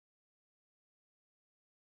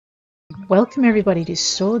Welcome everybody to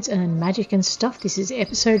Swords and Magic and Stuff. This is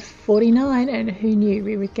episode 49 and who knew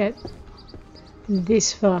we would get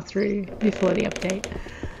this far through before the update.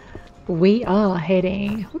 We are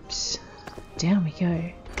heading, whoops, down we go.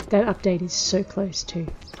 That update is so close too.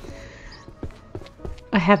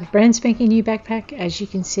 I have a brand spanking new backpack. As you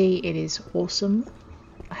can see, it is awesome.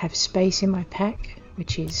 I have space in my pack,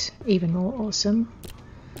 which is even more awesome.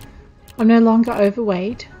 I'm no longer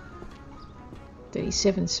overweight.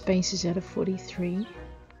 37 spaces out of 43.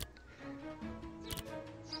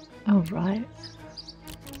 Oh, right.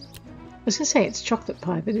 I was going to say it's chocolate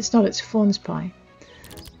pie, but it's not, it's fawn's pie.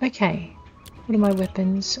 Okay, what are my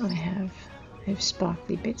weapons? I have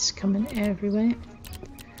sparkly bits coming everywhere.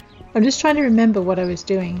 I'm just trying to remember what I was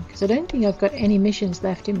doing, because I don't think I've got any missions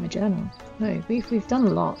left in my journal. No, we've done a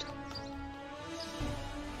lot.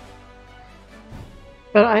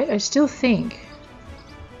 But I still think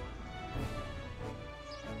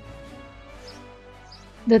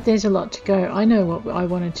that there's a lot to go. I know what I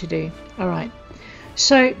wanted to do. Alright,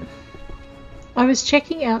 so I was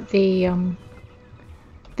checking out the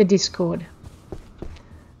Discord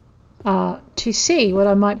to see what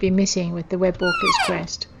I might be missing with the Webwalker's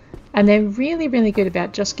quest, and they're really good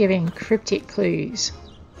about just giving cryptic clues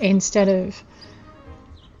instead of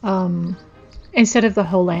the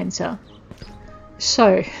whole answer.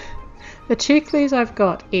 So the two clues I've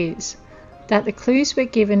got is that the clues we're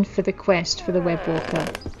given for the quest for the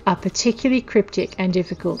Webwalker are particularly cryptic and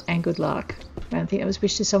difficult and good luck. I don't think that was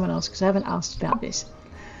wished to someone else because I haven't asked about this.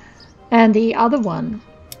 And the other one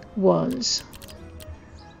was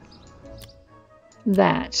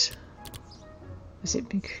that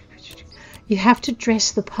you have to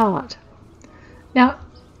dress the part. Now,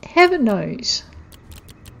 heaven knows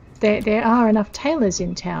there are enough tailors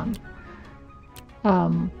in town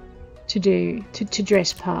to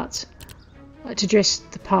dress parts. To dress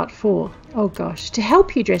the part for. Oh gosh, to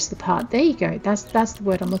help you dress the part. There you go. That's the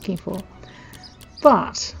word I'm looking for.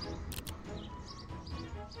 But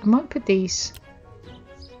I might put these.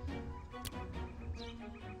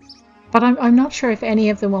 But I'm not sure if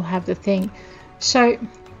any of them will have the thing. So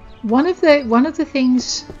one of the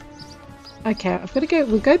things. Okay, I've got to go.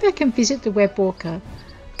 We'll go back and visit the Webwalker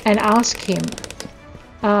and ask him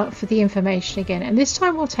for the information again. And this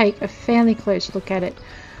time we'll take a fairly close look at it.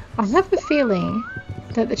 I have a feeling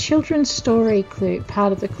that the children's story clue,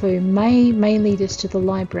 part of the clue, may lead us to the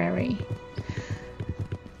library.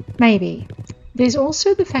 Maybe. There's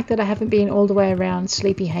also the fact that I haven't been all the way around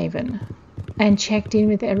Sleepy Haven and checked in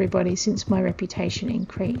with everybody since my reputation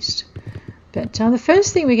increased. But the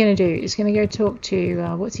first thing we're going to do is going to go talk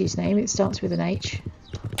to, what's his name? It starts with an H.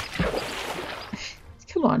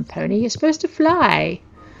 Come on, pony, you're supposed to fly.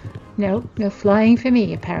 No flying for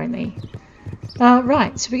me, apparently.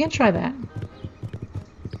 Right, so we're going to try that.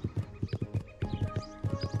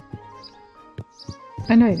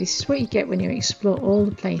 I know, this is what you get when you explore all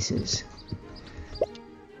the places.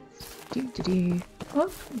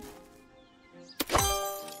 Oh.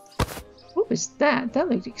 What was that? That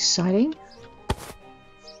looked exciting.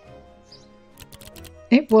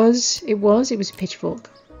 It was a pitchfork.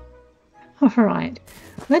 Alright,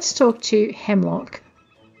 let's talk to Hemlock.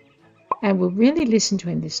 And we'll really listen to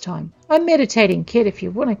him this time. I'm meditating, kid. If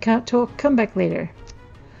you want to can't talk, come back later.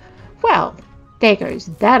 Well, there goes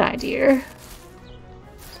that idea.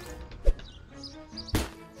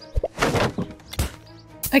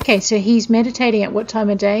 Okay, so he's meditating at what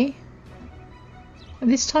time of day?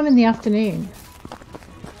 This time in the afternoon.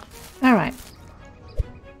 Alright.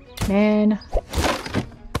 Man.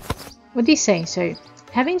 What did he say? So,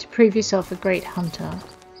 having to prove yourself a great hunter.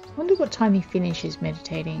 I wonder what time he finishes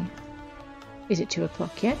meditating. Is it 2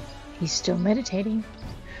 o'clock yet? He's still meditating.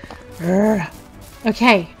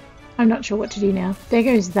 Okay, I'm not sure what to do now. There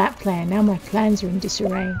goes that plan. Now my plans are in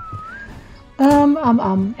disarray.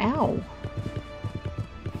 Ow.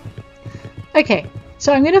 Okay,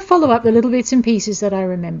 so I'm going to follow up the little bits and pieces that I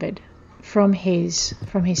remembered from his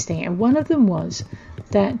thing. And one of them was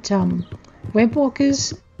that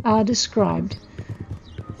Webwalkers are described,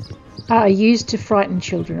 are used to frighten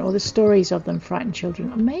children, or the stories of them frighten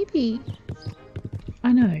children. Or maybe...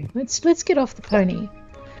 I know. Let's get off the pony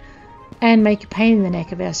and make a pain in the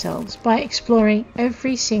neck of ourselves by exploring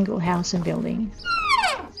every single house and building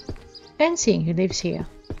and seeing who lives here.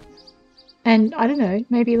 And I don't know,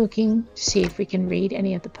 maybe looking to see if we can read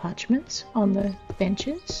any of the parchments on the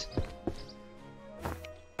benches.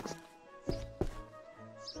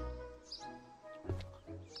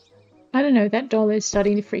 I don't know, that doll is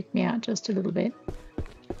starting to freak me out just a little bit.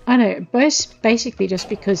 I know, basically just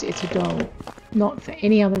because it's a doll, not for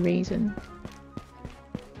any other reason.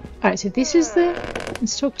 Alright, so this is the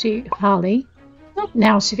let's talk to Harley. Not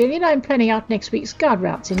now, civilian. I'm planning out next week's guard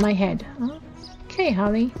routes in my head. Okay,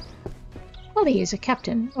 Harley. Harley is a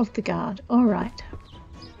captain of the guard. Alright.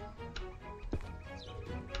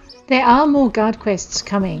 There are more guard quests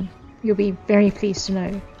coming. You'll be very pleased to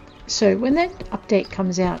know. So when that update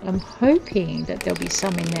comes out, I'm hoping that there'll be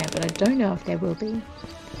some in there, but I don't know if there will be.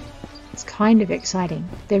 It's kind of exciting.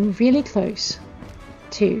 They're really close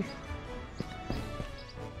to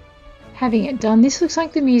having it done. This looks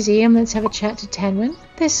like the museum. Let's have a chat to Tanwin.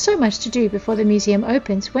 There's so much to do before the museum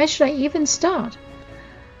opens. Where should I even start?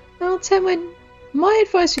 Well, Tanwin, my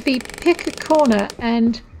advice would be pick a corner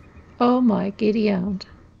and... oh my giddy aunt.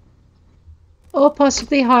 Or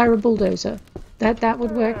possibly hire a bulldozer. That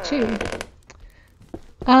would work too.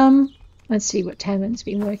 Let's see what Tanwin's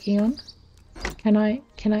been working on. Can I?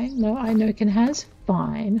 No, I know can has.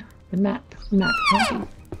 Fine. The map can't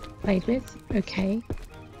be played with. Okay.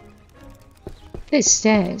 There's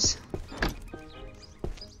stairs.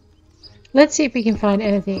 Let's see if we can find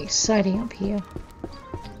anything exciting up here.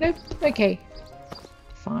 Nope. Okay.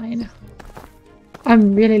 Fine.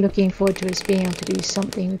 I'm really looking forward to us being able to do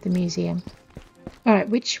something with the museum. Alright,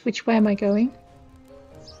 which way am I going?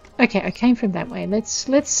 Okay, I came from that way. Let's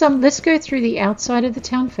go through the outside of the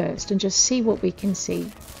town first and just see what we can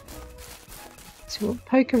see. So we'll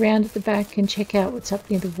poke around at the back and check out what's up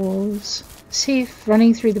near the walls. See if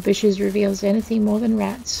running through the bushes reveals anything more than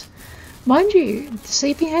rats. Mind you, the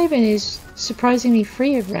Sleepy Haven is surprisingly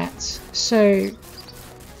free of rats, so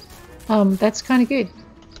that's kind of good.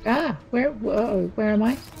 Where am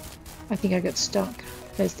I? I think I got stuck.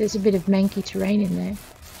 There's a bit of manky terrain in there,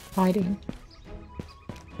 hiding.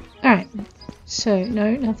 Alright, so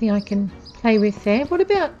no, nothing I can play with there. What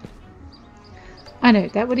about... I know,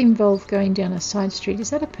 that would involve going down a side street.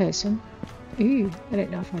 Is that a person? Ooh, I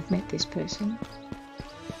don't know if I've met this person.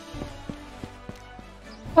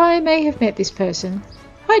 I may have met this person.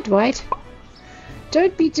 Hi, Dwight.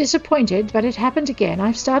 Don't be disappointed, but it happened again.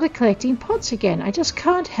 I've started collecting pots again. I just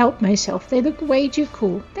can't help myself. They look way too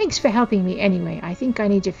cool. Thanks for helping me anyway. I think I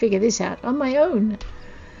need to figure this out on my own.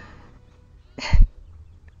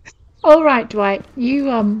 All right, Dwight.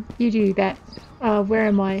 You do that. Where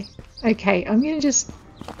am I? Okay, I'm gonna just,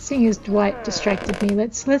 seeing as Dwight distracted me,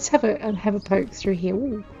 let's have a poke through here.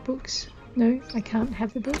 Ooh, books. No, I can't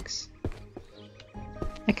have the books.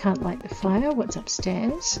 I can't light the fire. What's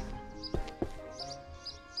upstairs?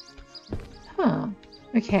 Huh.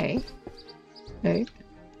 Okay. No.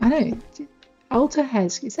 I know. Alta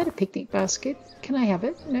has... Is that a picnic basket? Can I have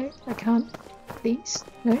it? No, I can't. Please.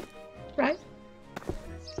 No. Right.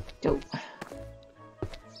 Dope.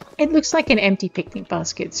 It looks like an empty picnic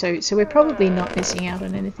basket, so we're probably not missing out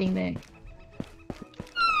on anything there.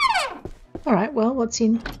 Alright, well, what's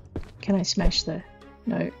in... Can I smash the...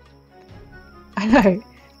 No. I know.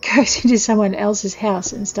 Goes into someone else's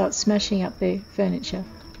house and starts smashing up their furniture.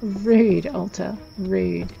 Rude, Alta.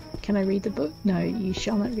 Rude. Can I read the book? No, you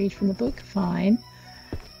shall not read from the book. Fine.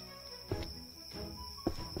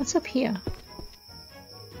 What's up here?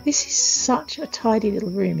 This is such a tidy little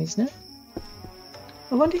room, isn't it?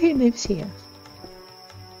 I wonder who lives here.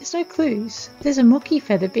 There's no clues. There's a monkey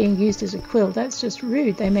feather being used as a quill. That's just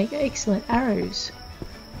rude. They make excellent arrows.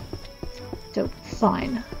 Dope.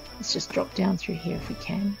 Fine. Let's just drop down through here if we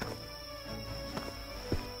can.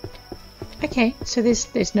 Okay, so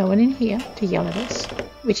there's no one in here to yell at us,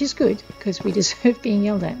 which is good, because we deserve being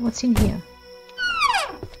yelled at. What's in here?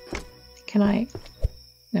 Can I...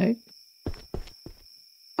 No.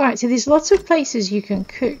 Alright, so there's lots of places you can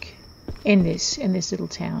cook in this little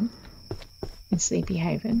town, in Sleepy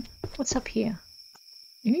Haven. What's up here?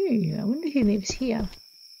 Ooh, I wonder who lives here.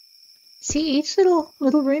 See, each little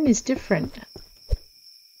room is different.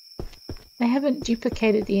 They haven't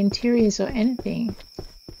duplicated the interiors or anything.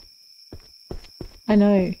 I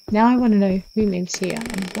know. Now I want to know who lives here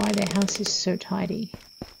and why their house is so tidy.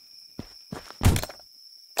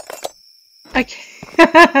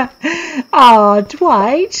 Okay. Oh,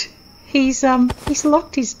 Dwight. He's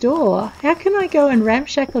locked his door. How can I go and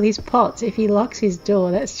ramshackle his pots if he locks his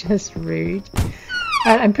door? That's just rude.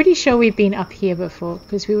 I'm pretty sure we've been up here before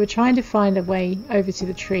because we were trying to find a way over to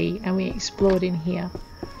the tree and we explored in here.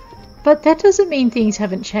 But that doesn't mean things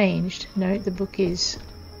haven't changed. No, the book is...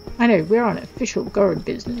 I know, we're on official Gorod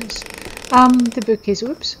business. The book is...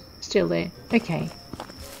 Oops, still there. Okay.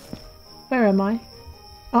 Where am I?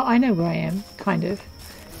 Oh, I know where I am, kind of.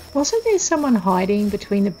 Wasn't there someone hiding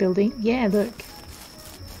between the building? Yeah, look.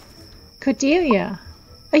 Cordelia.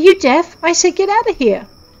 Are you deaf? I said get out of here.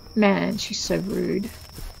 Man, she's so rude.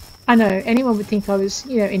 I know, anyone would think I was,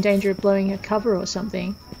 you know, in danger of blowing her cover or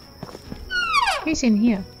something. Who's in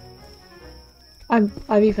here?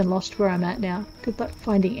 I've even lost where I'm at now. Good luck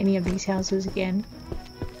finding any of these houses again.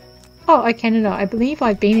 Oh, okay, no, I believe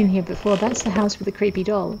I've been in here before. That's the house with the creepy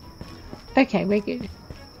doll. Okay, we're good.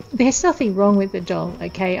 There's nothing wrong with the doll,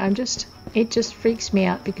 okay? It just freaks me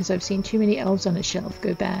out because I've seen too many elves on a shelf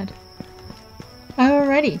go bad.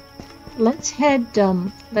 Alrighty. Let's head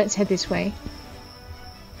this way.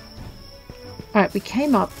 Alright, we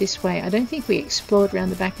came up this way. I don't think we explored around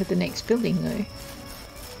the back of the next building though.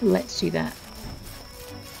 Let's do that.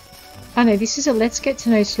 Oh no, this is a Let's Get to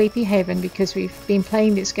Know Sleepy Haven because we've been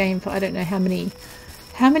playing this game for I don't know how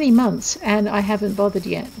many months and I haven't bothered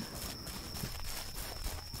yet.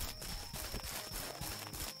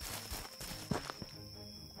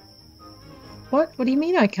 What? What do you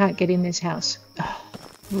mean I can't get in this house? Oh,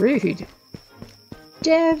 rude.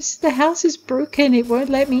 Devs, the house is broken. It won't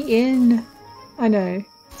let me in. I know.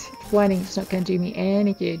 Whining is not going to do me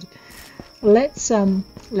any good. Let's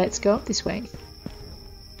go up this way.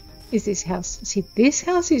 Is this house... See, this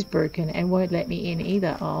house is broken and won't let me in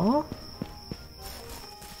either. Oh.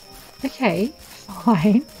 Okay,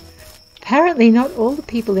 fine. Apparently not all the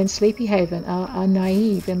people in Sleepy Haven are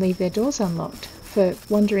naive and leave their doors unlocked for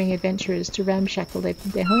wandering adventurers to ramshackle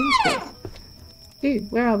their homes with. Ooh,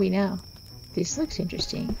 where are we now? This looks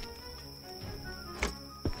interesting.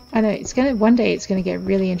 I know, one day it's gonna get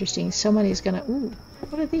really interesting. Someone is gonna... Ooh,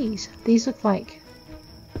 what are these? These look like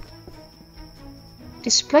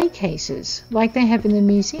display cases, like they have in the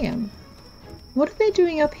museum. What are they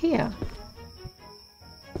doing up here?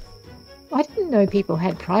 I didn't know people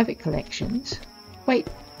had private collections. Wait,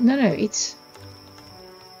 no, it's...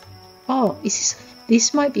 Oh,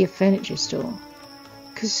 this might be a furniture store.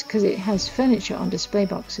 Because it has furniture on display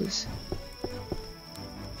boxes.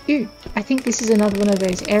 Ooh, I think this is another one of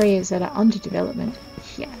those areas that are under development.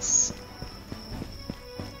 Yes.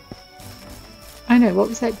 I know, what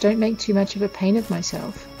was that? Don't make too much of a pain of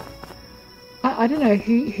myself. I don't know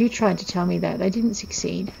who tried to tell me that. They didn't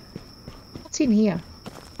succeed. What's in here?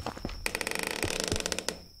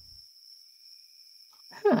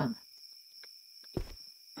 Huh.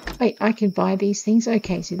 Wait, I can buy these things?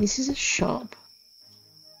 Okay, so this is a shop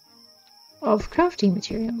of crafting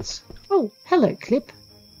materials. Oh, hello, Clip.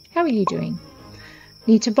 How are you doing?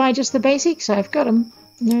 Need to buy just the basics? I've got them.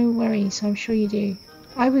 No worries, I'm sure you do.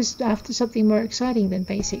 I was after something more exciting than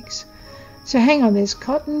basics. So hang on, there's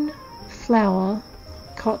cotton, flour,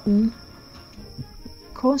 cotton,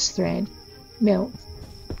 coarse thread, milk.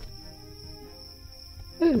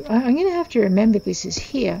 Ooh, I'm going to have to remember this is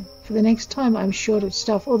here for the next time I'm short of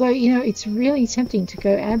stuff. Although, you know, it's really tempting to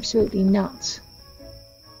go absolutely nuts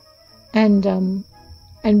and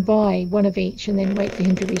buy one of each and then wait for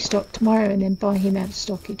him to restock tomorrow and then buy him out of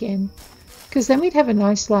stock again. Because then we'd have a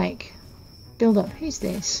nice, like, build-up. Who's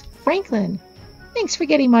this? Franklin! Thanks for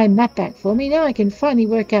getting my map back for me. Now I can finally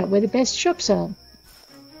work out where the best shops are.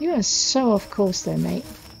 You are so off course though, mate.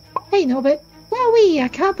 Hey, Norbert. Wowee! I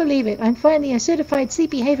can't believe it. I'm finally a certified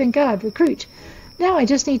Sleepy Haven guard recruit. Now I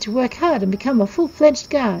just need to work hard and become a full-fledged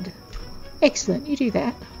guard. Excellent, you do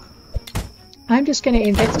that. I'm just going to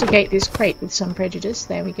investigate this crate with some prejudice.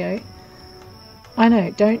 There we go. I know,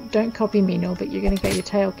 don't copy me, Norbert. You're going to get your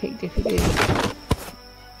tail kicked if you do.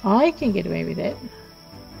 I can get away with it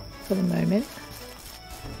for the moment.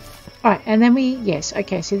 Alright, and then yes,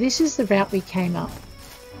 okay, so this is the route we came up.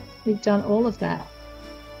 We've done all of that.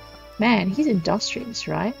 Man, he's industrious,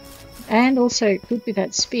 right? And also good with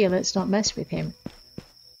that spear. Let's not mess with him.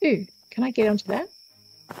 Ooh, can I get onto that?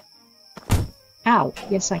 Ow,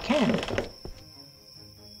 yes I can.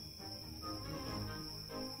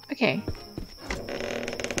 Okay.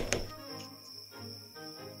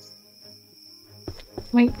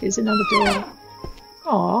 Wait, there's another door.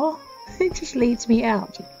 Aww, it just leads me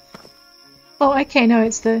out. Oh, okay, no,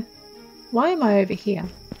 it's the... Why am I over here?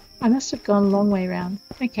 I must have gone a long way around.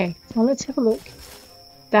 Okay, well, let's have a look.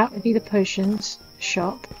 That would be the potions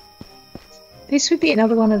shop. This would be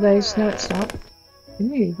another one of those... No, it's not.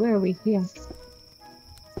 Ooh, where are we here?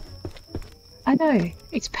 I know,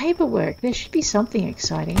 it's paperwork. There should be something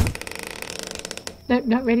exciting. Nope,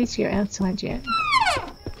 not ready to go outside yet.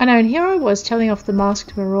 I know, and here I was telling off the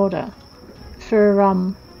masked marauder for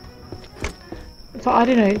I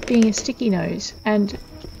don't know, being a sticky nose, and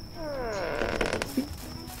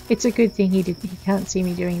it's a good thing he can't see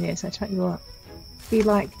me doing this, I tell you what. Be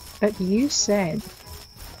like, but you said.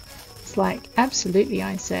 It's like, absolutely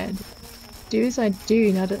I said. Do as I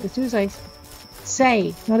do, not do as I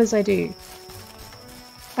say, not as I do.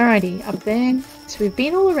 Alrighty, up there. So we've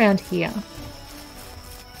been all around here.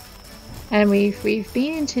 And we've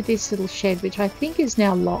been into this little shed, which I think is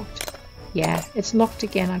now locked. Yeah, it's locked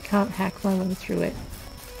again. I can't hack my way through it.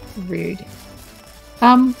 Rude.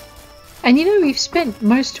 And you know, we've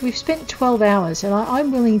spent 12 hours, and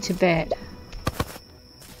I'm willing to bet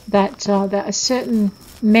that that a certain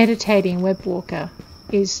meditating web walker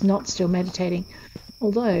is not still meditating.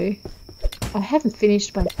 Although I haven't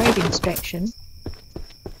finished my crate inspection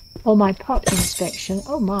or my pot inspection.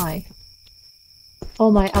 Oh my!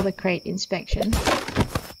 Or my other crate inspection.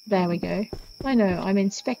 There we go. I know, I'm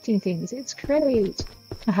inspecting things. It's great.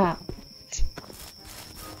 Haha.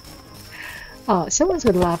 Oh, someone's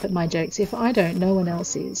going to laugh at my jokes. If I don't, no one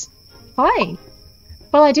else is. Hi!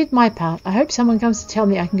 Well, I did my part. I hope someone comes to tell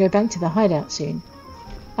me I can go back to the hideout soon.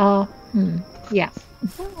 Yeah.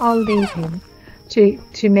 I'll leave him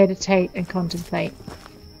to meditate and contemplate.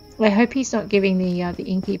 I hope he's not giving the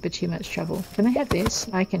innkeeper too much trouble. Can I have this?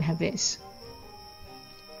 I can have this.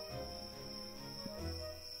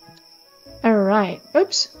 Alright.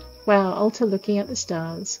 Oops. Wow, Alta looking at the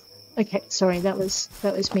stars. Okay, sorry, that was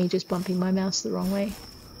me just bumping my mouse the wrong way.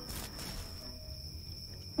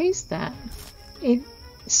 Who's that?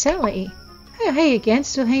 Sally. Oh, hey again,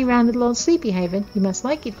 still hanging around little old Sleepy Haven. You must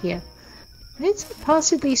like it here. It's a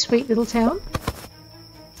passably sweet little town.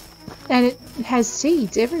 And it has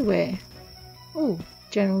seeds everywhere. Oh,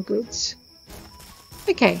 general goods.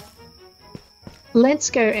 Okay. Let's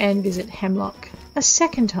go and visit Hemlock a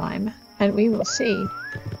second time, and we will see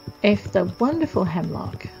if the wonderful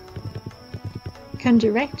Hemlock can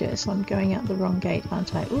direct us. I'm going out the wrong gate,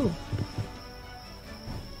 aren't I? Ooh.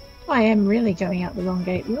 I am really going out the wrong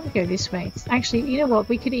gate. We want to go this way. Actually, you know what?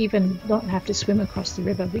 We could even not have to swim across the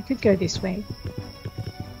river. We could go this way.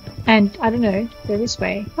 And, I don't know, go this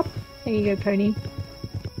way. Hop. There you go, pony.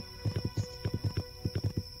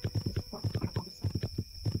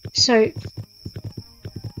 So,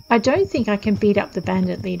 I don't think I can beat up the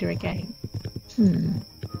bandit leader again. And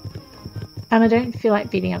I don't feel like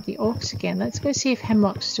beating up the orcs again. Let's go see if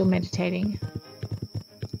Hemlock's still meditating.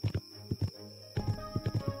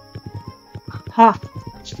 Ha!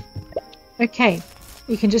 Okay.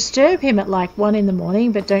 You can disturb him at like 1 in the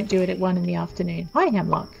morning, but don't do it at 1 in the afternoon. Hi,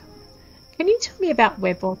 Hemlock. Can you tell me about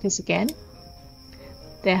webwalkers again?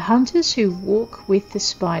 They're hunters who walk with the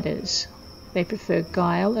spiders. They prefer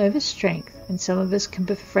guile over strength, and some of us can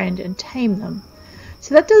befriend and tame them.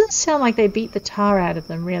 So that doesn't sound like they beat the tar out of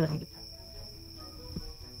them, really.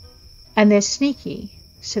 And they're sneaky,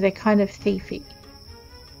 so they're kind of thiefy.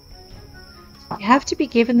 You have to be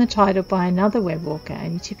given the title by another webwalker,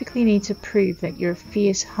 and you typically need to prove that you're a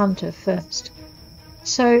fierce hunter first.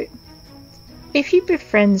 So, if you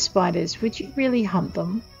befriend spiders, would you really hunt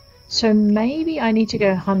them? So maybe I need to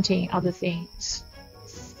go hunting other things.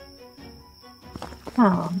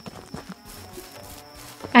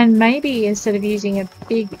 And maybe instead of using a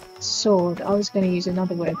big sword, I was going to use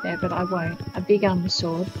another word there, but I won't. A big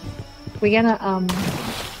sword. We're going to,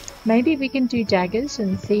 maybe we can do daggers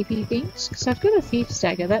and thiefy things. Because I've got a thief's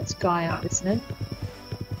dagger. That's guile, isn't it?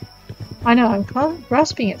 I know, I'm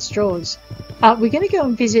grasping at straws. We're going to go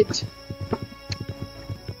and visit...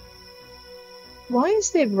 Why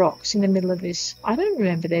is there rocks in the middle of this? I don't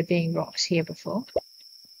remember there being rocks here before.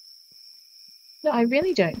 No, I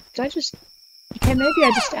really don't. Did I just... Okay, maybe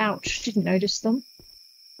I just, ouch, didn't notice them.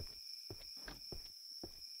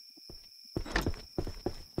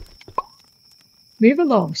 Move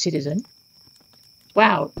along, citizen.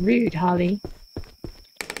 Wow, rude, Harley.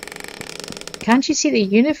 Can't you see the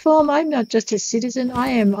uniform? I'm not just a citizen. I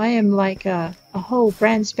am like a whole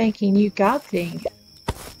brand spanking new guard thing.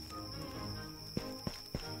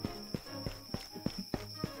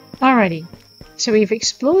 Alrighty, so we've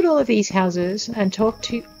explored all of these houses and talked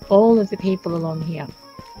to all of the people along here.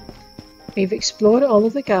 We've explored all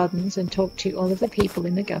of the gardens and talked to all of the people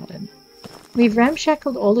in the garden. We've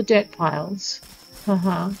ramshackled all the dirt piles.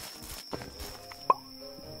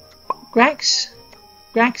 Grax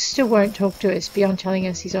still won't talk to us beyond telling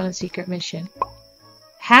us he's on a secret mission.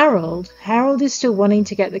 Harold is still wanting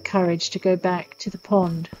to get the courage to go back to the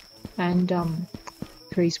pond and,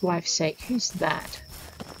 for his wife's sake. Who's that?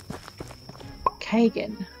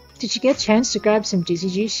 Kagan. Did you get a chance to grab some dizzy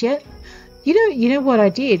juice yet? You know what I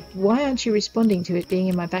did. Why aren't you responding to it being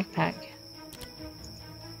in my backpack?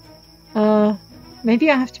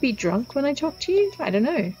 Maybe I have to be drunk when I talk to you? I don't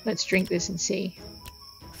know. Let's drink this and see.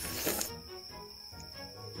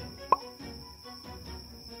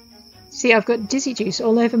 See, I've got dizzy juice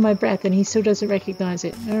all over my breath and he still doesn't recognize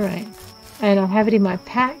it. Alright. And I have it in my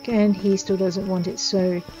pack and he still doesn't want it,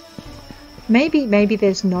 so... Maybe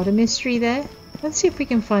there's not a mystery there. Let's see if we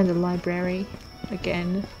can find the library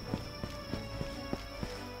again.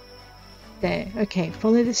 There. Okay,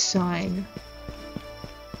 follow the sign.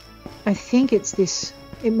 I think it's this.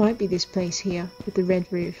 It might be this place here with the red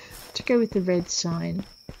roof. to go with the red sign.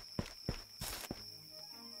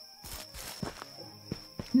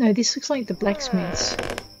 No, this looks like the blacksmith's.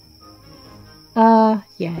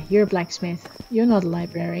 Yeah, you're a blacksmith. You're not a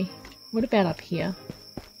library. What about up here?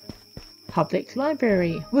 Public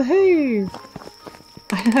library. Woohoo!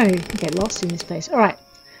 I know, you get lost in this place. Alright.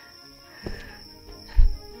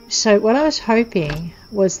 So what I was hoping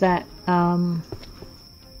was that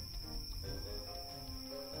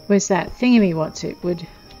was that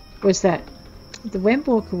the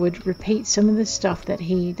Webwalker would repeat some of the stuff that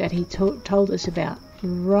he told us about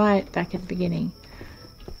right back at the beginning.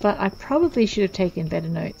 But I probably should have taken better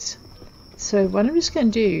notes. So what I'm just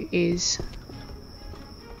going to do is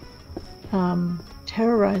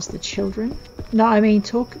terrorize the children. No, I mean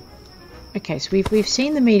talk. Okay, so we've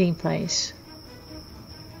seen the meeting place.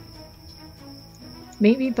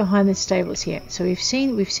 Meet me behind the stables here. So we've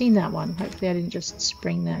seen that one. Hopefully I didn't just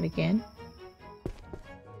spring that again.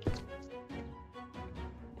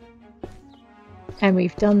 And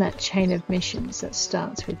we've done that chain of missions that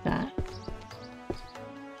starts with that.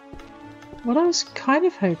 What I was kind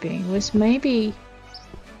of hoping was maybe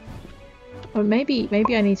I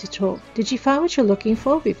need to talk. Did you find what you're looking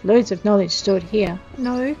for? We've loads of knowledge stored here.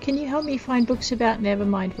 No, can you help me find books about? Never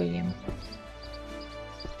mind, William.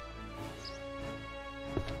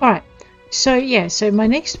 Alright, so yeah, so my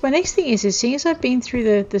next thing is seeing as I've been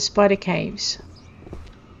through the spider caves,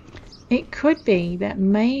 it could be that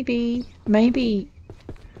maybe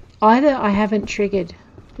either I haven't triggered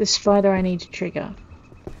the spider I need to trigger,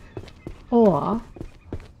 or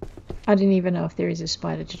I didn't even know if there is a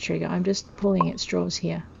spider to trigger. I'm just pulling at straws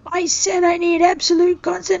here. I said I need absolute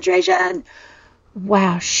concentration!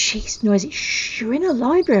 Wow, she's noisy. Shh, you're in a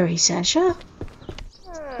library, Sasha.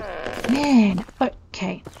 Man,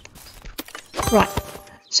 okay. Right.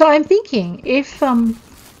 So I'm thinking if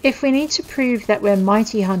we need to prove that we're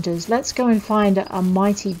mighty hunters, let's go and find a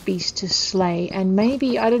mighty beast to slay, and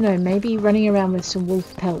maybe, I don't know, maybe running around with some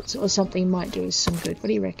wolf pelts or something might do us some good. What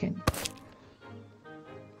do you reckon?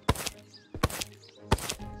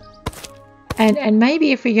 And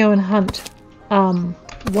maybe if we go and hunt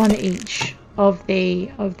one each of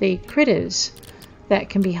the critters that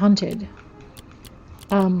can be hunted,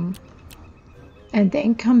 and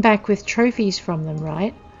then come back with trophies from them,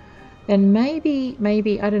 right? Then maybe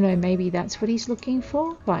I don't know, maybe that's what he's looking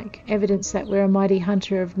for, like evidence that we're a mighty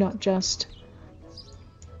hunter of not just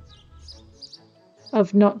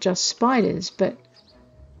spiders, but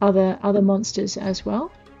other monsters as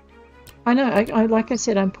well. I know, I like I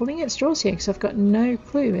said, I'm pulling at straws here because I've got no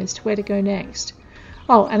clue as to where to go next.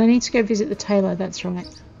 Oh, and I need to go visit the tailor, that's right.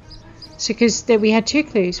 So because we had two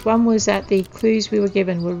clues. One was that the clues we were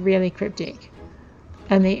given were really cryptic,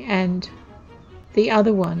 and the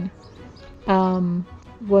other one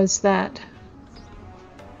was that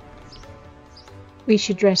we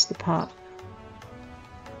should dress the part.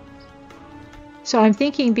 So I'm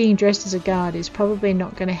thinking being dressed as a guard is probably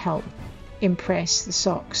not going to help impress the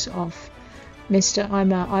socks of Mr.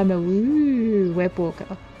 I'm a woo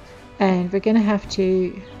webwalker, and we're going to have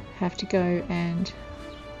to go and,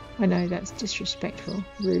 I know that's disrespectful,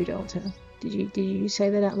 rude, Alta. Did you say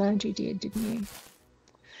that out loud? You did, didn't you?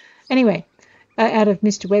 Anyway, out of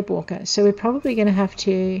Mr. Webwalker, so we're probably going to have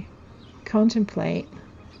to contemplate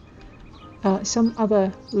some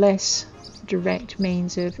other less direct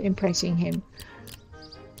means of impressing him.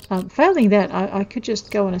 Failing that, I could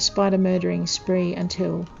just go on a spider murdering spree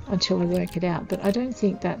until I work it out, but I don't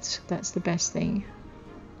think that's the best thing.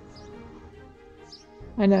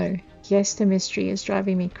 I know, yes, the mystery is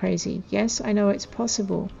driving me crazy. Yes, I know it's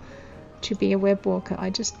possible to be a webwalker. I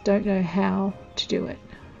just don't know how to do it.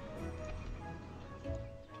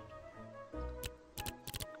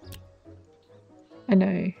 I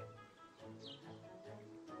know.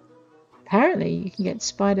 Apparently you can get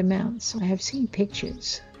spider mounts. I have seen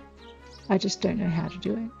pictures. I just don't know how to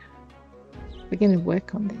do it. We're going to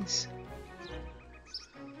work on this.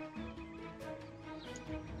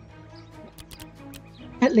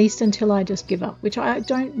 At least until I just give up, which I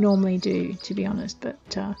don't normally do, to be honest, but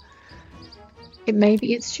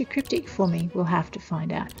maybe it's too cryptic for me. We'll have to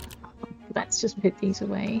find out. Let's just put these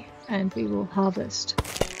away and we will harvest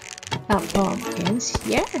our pumpkins.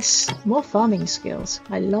 Yes! More farming skills.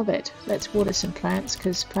 I love it. Let's water some plants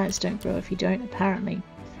because plants don't grow if you don't, apparently.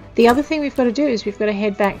 The other thing we've got to do is we've got to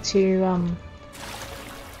head back to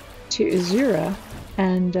Azura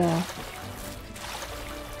and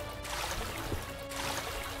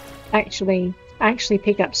actually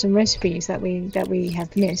pick up some recipes that we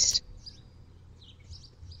have missed.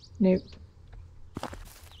 Nope.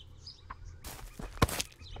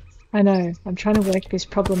 I know. I'm trying to work this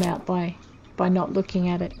problem out by not looking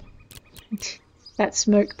at it. That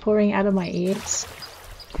smoke pouring out of my ears.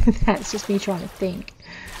 That's just me trying to think.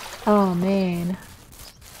 Oh man.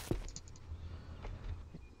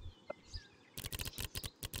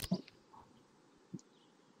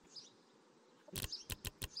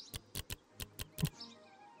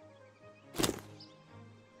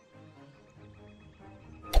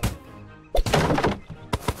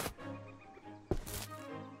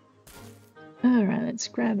 Alright, let's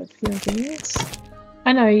grab a few of these.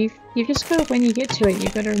 I know, you've just got to, when you get to it,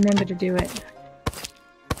 you've got to remember to do it.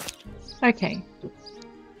 Okay.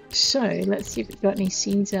 So, let's see if we've got any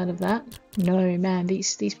seeds out of that. No, man,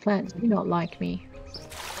 these plants do not like me.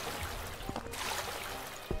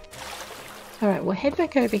 Alright, we'll head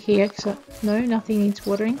back over here, because no, nothing needs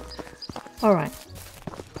watering. Alright.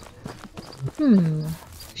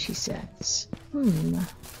 She says.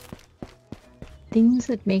 Things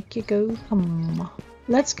that make you go,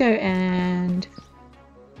 Let's go and...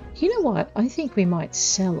 You know what? I think we might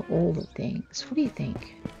sell all the things. What do you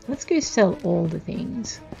think? Let's go sell all the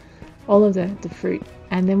things. All of the fruit.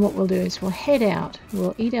 And then what we'll do is we'll head out.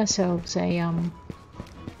 We'll eat ourselves a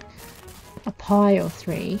pie or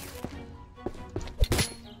 3.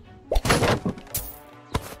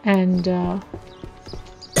 And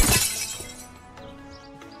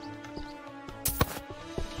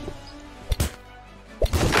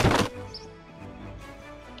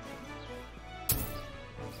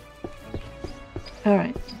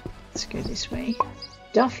alright, let's go this way.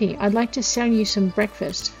 Duffy, I'd like to sell you some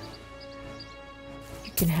breakfast.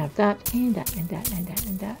 You can have that, and that, and that, and that,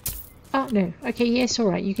 and that. Oh, no. Okay, yes,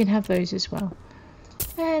 alright, you can have those as well.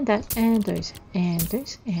 And that, and those, and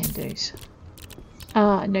those, and those.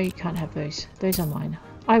 No, you can't have those. Those are mine.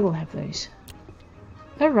 I will have those.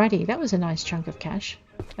 Alrighty, that was a nice chunk of cash.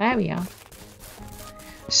 There we are.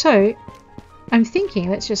 So, I'm thinking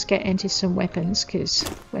let's just get into some weapons, because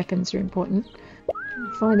weapons are important.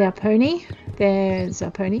 Find our pony. There's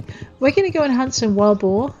our pony. We're going to go and hunt some wild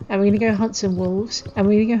boar, and we're going to go hunt some wolves, and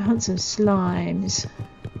we're going to go hunt some slimes.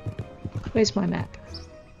 Where's my map?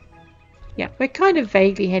 Yeah, we're kind of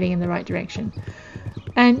vaguely heading in the right direction.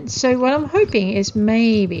 And so what I'm hoping is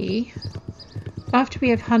maybe after we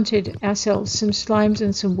have hunted ourselves some slimes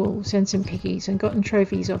and some wolves and some piggies and gotten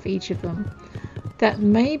trophies off each of them, that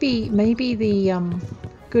maybe the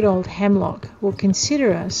good old Hemlock will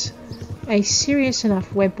consider us a serious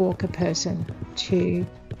enough web walker person to...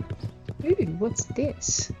 Ooh, what's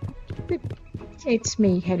this? It's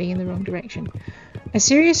me heading in the wrong direction. A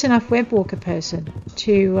serious enough web walker person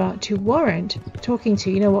to warrant talking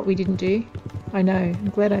to. You know what we didn't do? I know. I'm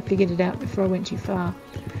glad I figured it out before I went too far.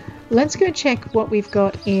 Let's go check what we've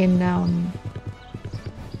got in...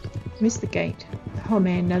 Where's the gate? Oh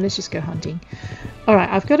man, no, let's just go hunting. Alright,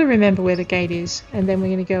 I've got to remember where the gate is, and then we're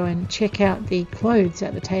going to go and check out the clothes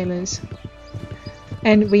at the tailor's.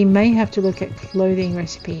 And we may have to look at clothing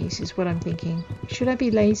recipes, is what I'm thinking. Should I be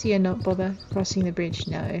lazy and not bother crossing the bridge?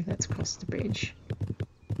 No, let's cross the bridge.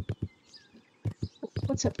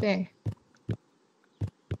 What's up there?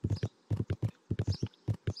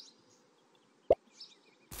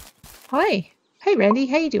 Hi. Hey Randy,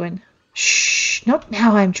 how you doing? Shh, not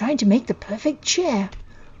now. I'm trying to make the perfect chair.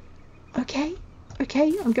 Okay,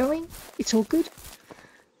 I'm going. It's all good.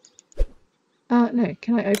 No,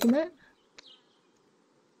 can I open that?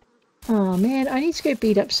 Oh man, I need to go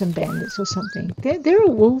beat up some bandits or something. There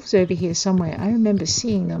are wolves over here somewhere. I remember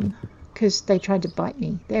seeing them because they tried to bite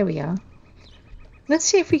me. There we are. Let's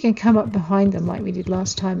see if we can come up behind them like we did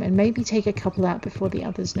last time and maybe take a couple out before the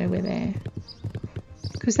others know we're there.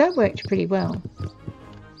 Because that worked pretty well.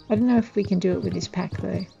 I don't know if we can do it with this pack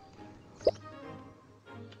though.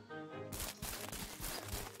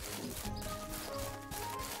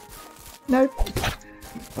 Nope.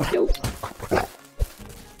 Nope.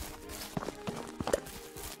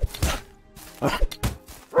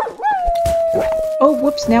 Oh,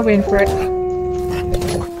 whoops, now we're in for it.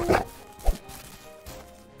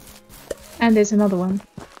 And there's another one.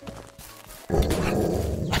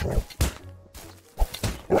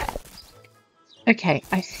 Okay,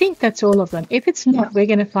 I think that's all of them. If it's not, we're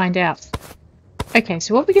going to find out. Okay,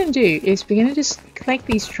 so what we're going to do is we're going to just collect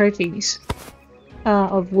these trophies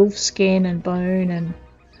of wolf skin and bone and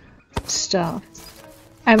stuff.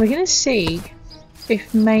 And we're going to see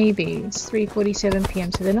if maybe it's 3:47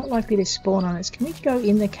 PM, so they're not likely to spawn on us. Can we go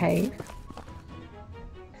in the cave?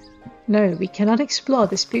 No, we cannot explore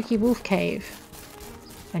the spooky wolf cave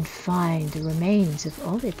and find the remains of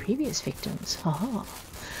all their previous victims. Haha.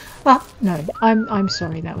 Ah, no, I'm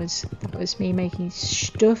sorry. That was me making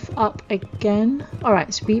stuff up again. All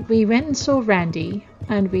right, so we went and saw Randy,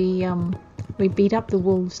 and we We beat up the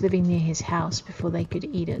wolves living near his house before they could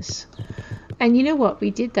eat us. And you know what?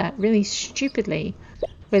 We did that really stupidly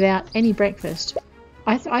without any breakfast.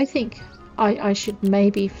 I think I should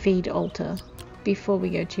maybe feed Alta before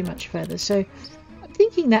we go too much further. So I'm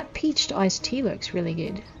thinking that peached iced tea looks really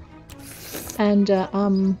good. And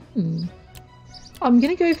I'm going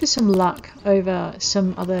to go for some luck over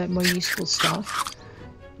some other more useful stuff.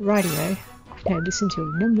 Rightio. No, listen to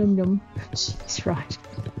him. Num num num. That's right.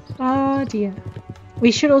 Oh dear.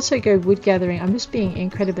 We should also go wood gathering. I'm just being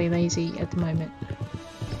incredibly lazy at the moment.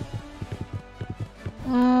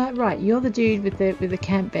 Right, you're the dude with the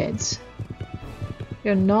camp beds.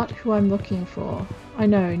 You're not who I'm looking for. I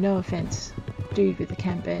know, no offense. Dude with the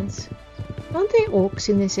camp beds. Aren't there orcs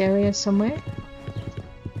in this area somewhere?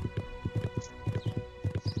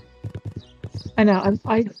 I know,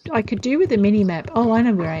 I could do with a mini-map. Oh, I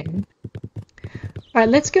know where I am. Alright,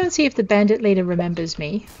 let's go and see if the bandit leader remembers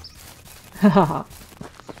me. Haha.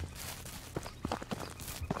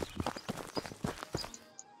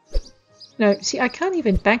 No, see, I can't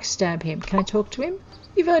even backstab him. Can I talk to him?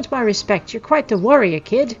 You've earned my respect. You're quite the warrior,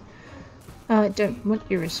 kid. I don't want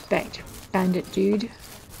your respect, bandit dude.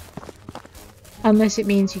 Unless it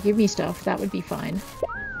means you give me stuff, that would be fine.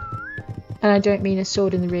 And I don't mean a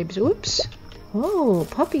sword in the ribs. Oops. Oh,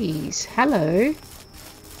 puppies. Hello.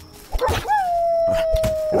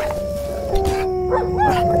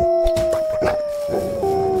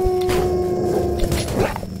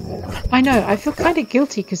 I know, I feel kind of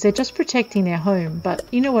guilty because they're just protecting their home, but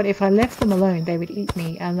you know what, if I left them alone they would eat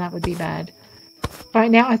me and that would be bad.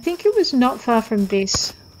 Alright, now I think it was not far from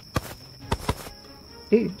this...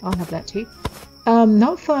 Ooh, I'll have that too.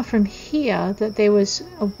 Not far from here that there was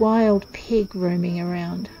a wild pig roaming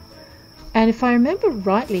around. And if I remember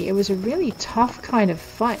rightly, it was a really tough kind of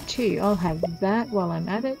fight too. I'll have that while I'm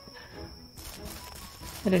at it.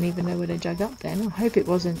 I don't even know what I dug up then. I hope it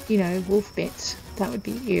wasn't, you know, wolf bits. That would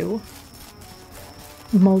be ew.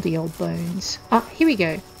 Mouldy old bones. Ah, here we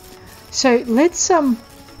go. So let's, I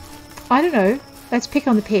don't know. Let's pick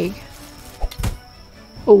on the pig.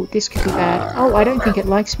 Oh, this could be bad. Oh, I don't think it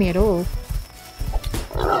likes me at all.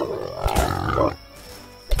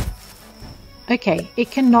 Okay,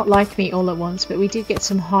 it cannot like me all at once, but we did get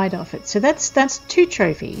some hide off it. So that's 2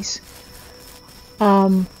 trophies.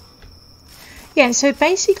 Yeah, so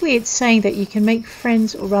basically it's saying that you can make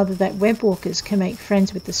friends, or rather that web walkers can make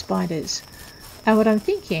friends with the spiders. And what I'm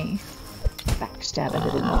thinking... Backstab a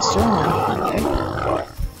little monster.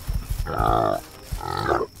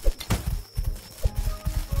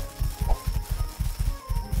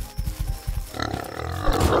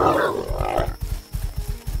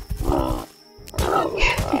 Oh,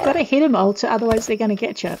 you've got to hit them, Alta, otherwise they're going to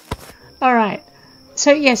get you. Alright.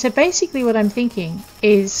 So yeah, so basically what I'm thinking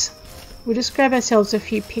is... We'll just grab ourselves a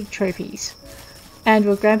few pig trophies. And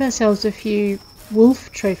we'll grab ourselves a few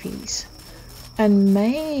wolf trophies. And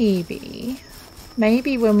maybe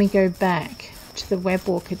when we go back to the web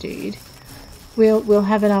walker dude, we'll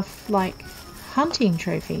have enough, like, hunting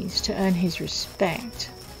trophies to earn his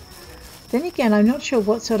respect. Then again, I'm not sure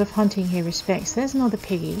what sort of hunting he respects. There's another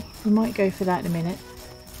piggy. We might go for that in a minute.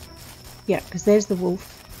 Yeah, because there's the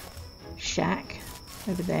wolf shack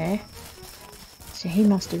over there. So he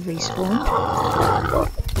must have respawned.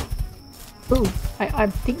 Ooh, I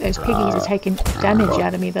think those piggies are taking damage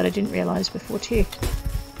out of me that I didn't realise before too.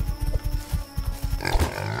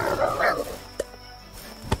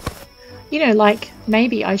 You know, like,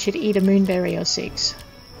 maybe I should eat a moonberry or 6.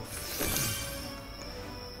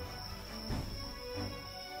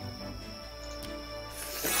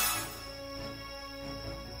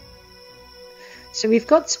 So we've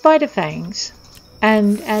got spider fangs,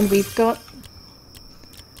 and we've got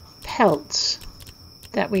pelts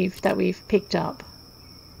that we've picked up.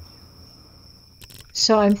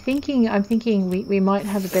 So I'm thinking we might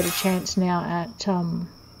have a better chance now at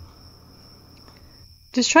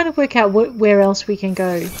just trying to work out where else we can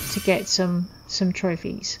go to get some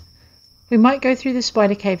trophies. We might go through the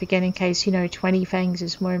spider cave again in case, you know, 20 fangs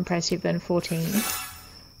is more impressive than 14.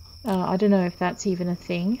 I don't know if that's even a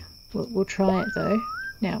thing. We'll try it though.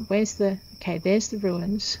 Now, where's the... Okay, there's the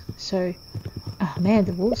ruins. So, oh man,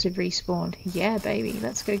 the wolves have respawned. Yeah, baby,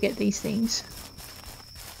 let's go get these things.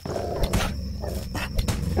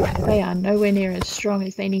 They are nowhere near as strong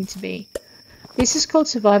as they need to be. This is called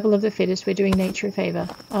survival of the fittest. We're doing nature a favour.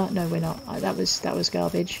 No, we're not. That was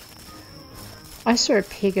garbage. I saw a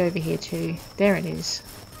pig over here too. There it is.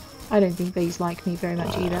 I don't think these like me very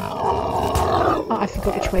much either. Oh, I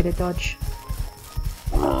forgot which way to dodge.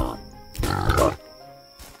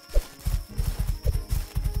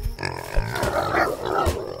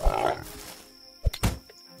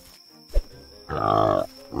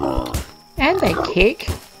 kick.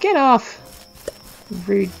 Get off,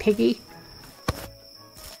 rude piggy.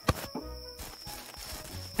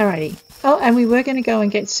 Alrighty. Oh, and we were going to go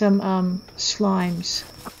and get some slimes.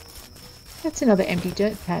 That's another empty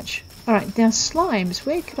dirt patch. Alright, now slimes,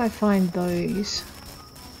 where could I find those?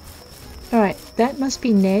 Alright, that must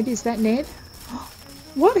be Ned. Is that Ned?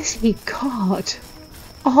 What has he got?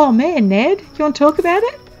 Oh man, Ned, you want to talk about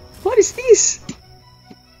it? What is this?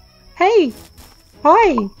 Hey!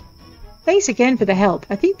 Hi! Thanks again for the help.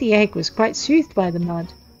 I think the egg was quite soothed by the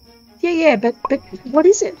mud. Yeah, but what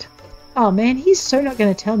is it? Oh man, he's so not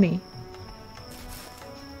going to tell me.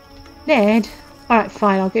 Ned! Alright,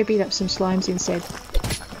 fine, I'll go beat up some slimes instead.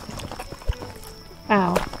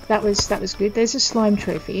 Ow, that was good. There's a slime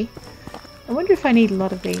trophy. I wonder if I need a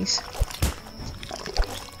lot of these.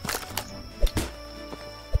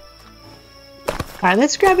 Alright,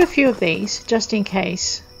 let's grab a few of these, just in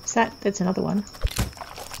case. That's another one.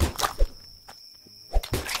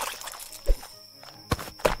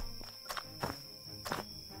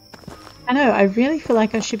 I know, I really feel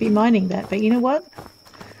like I should be mining that, but you know what?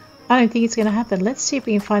 I don't think it's going to happen. Let's see if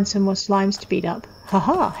we can find some more slimes to beat up.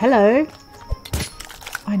 Haha, hello!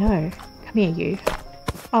 I know. Come here, you.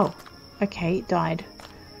 Oh, okay, it died.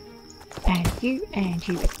 And you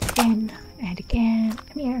again, and again.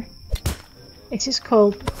 Come here. This is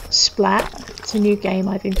called Splat. It's a new game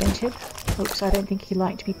I've invented. Oops, I don't think he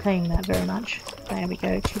liked me playing that very much. There we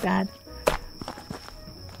go, too bad.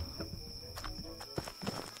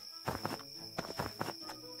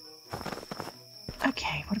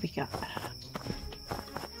 Okay, what do we got?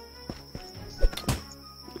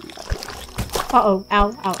 Uh-oh,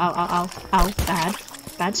 ow,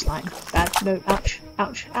 bad slime, no, ouch.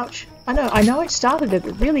 I know I started it,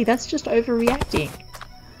 but really that's just overreacting.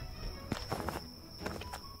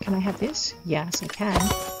 Can I have this? Yes, I can.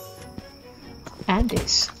 And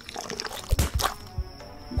this.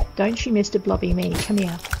 Don't you, Mr. Blobby Me, come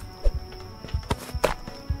here.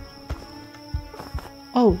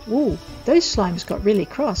 Oh, ooh, those slimes got really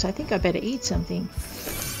cross. I think I better eat something.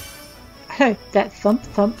 Oh, that thump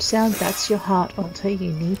thump sound, that's your heart, Alta.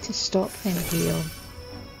 You need to stop and heal.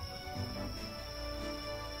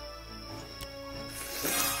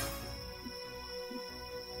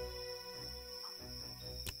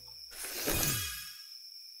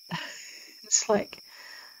 It's like,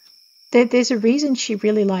 there's a reason she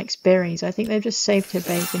really likes berries. I think they've just saved her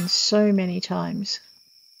bacon so many times.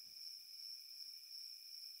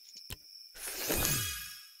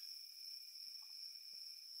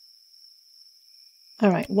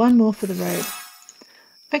 Alright, one more for the road.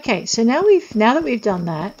 Okay, so now that we've done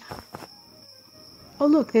that. Oh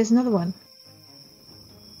look, there's another one.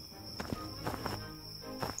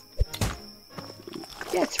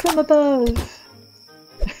 Death from above.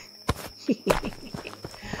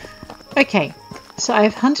 Okay, so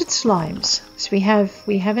I've hunted slimes. So we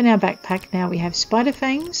have in our backpack now, we have spider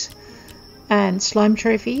fangs and slime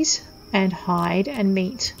trophies and hide and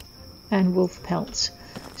meat and wolf pelts.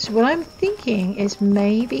 So what I'm thinking is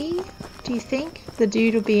maybe, do you think the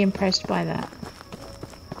dude will be impressed by that?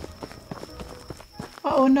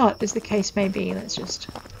 Or not, as the case may be. Let's just...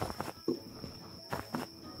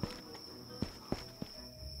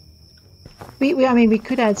 I mean, we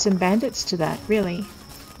could add some bandits to that, really.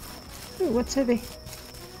 Ooh, what's over here?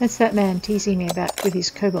 That's that man teasing me about with his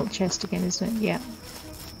cobalt chest again, isn't it? Yeah.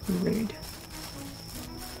 Rude.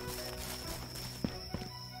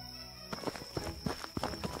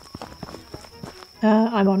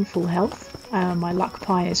 I'm on full health. My luck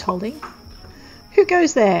pie is holding. Who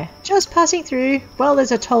goes there? Just passing through. Well,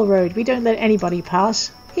 there's a toll road. We don't let anybody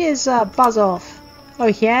pass. Here's buzz off. Oh,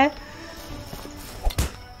 yeah?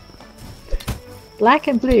 Black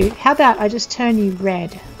and blue. How about I just turn you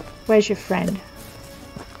red? Where's your friend?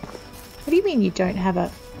 What do you mean you don't have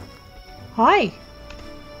a... Hi.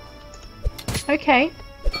 Okay.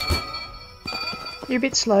 You're a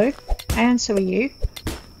bit slow. And so are you.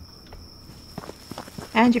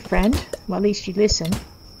 And your friend. Well, at least you listen.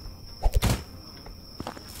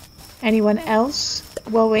 Anyone else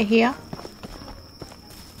while we're here?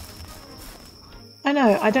 I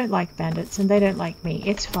know, I don't like bandits and they don't like me.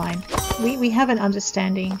 It's fine. We have an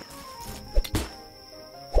understanding.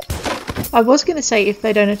 I was going to say if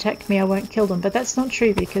they don't attack me I won't kill them, but that's not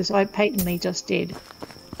true because I patently just did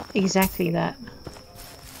exactly that.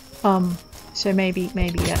 So maybe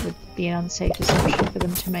that would be an unsafe assumption for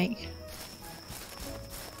them to make.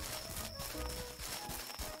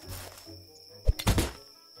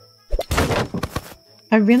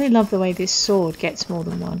 I really love the way this sword gets more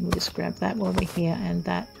than one. We'll just grab that while we're here and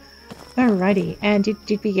that. Alrighty, and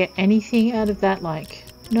did we get anything out of that? Like,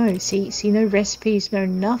 no, see no recipes, no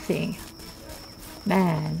nothing.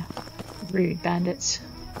 Man, rude bandits.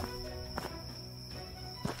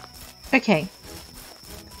 Okay.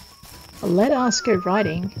 Let us go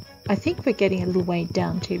riding. I think we're getting a little way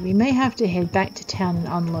down too. We may have to head back to town and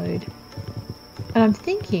unload. And I'm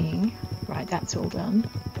thinking... Right, that's all done.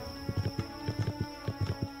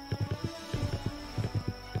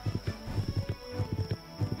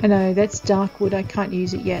 I know, that's dark wood. I can't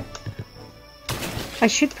use it yet. I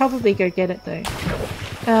should probably go get it though.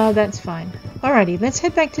 Oh, that's fine. Alrighty, let's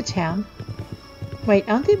head back to town. Wait,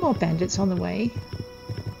 aren't there more bandits on the way?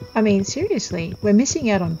 I mean, seriously, we're missing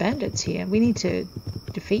out on bandits here. We need to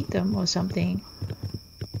defeat them or something.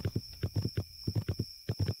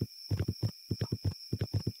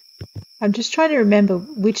 I'm just trying to remember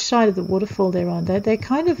which side of the waterfall they're on. They're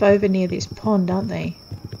kind of over near this pond, aren't they?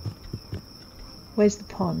 Where's the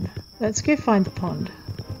pond? Let's go find the pond.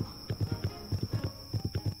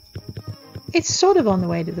 It's sort of on the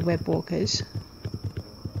way to the web walkers.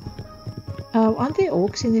 Aren't there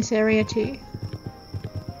orcs in this area too?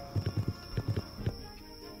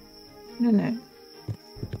 No.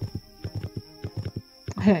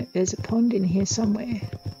 There's a pond in here somewhere.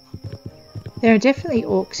 There are definitely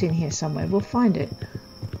orcs in here somewhere. We'll find it.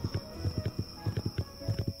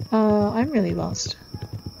 I'm really lost.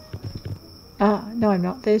 No I'm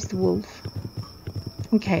not. There's the wolf.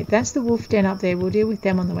 Okay, that's the wolf den up there. We'll deal with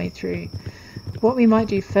them on the way through. What we might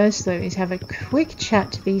do first though is have a quick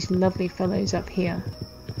chat to these lovely fellows up here.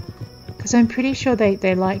 Because I'm pretty sure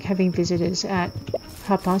they like having visitors at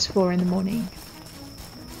 4:30 in the morning.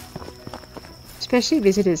 Especially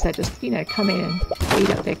visitors that just, you know, come in and eat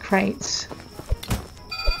up their crates.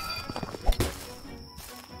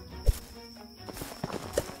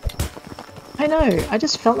 I know, I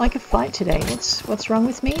just felt like a fight today. What's wrong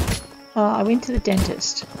with me? I went to the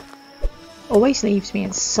dentist. Always leaves me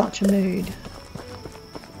in such a mood.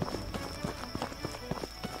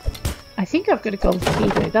 I think I've got a gold key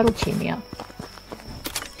though, that'll cheer me up.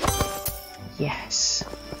 Yes.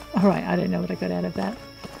 Alright, I don't know what I got out of that.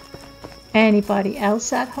 Anybody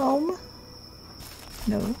else at home?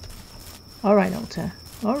 No. Alright, Alta.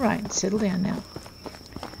 Alright, settle down now.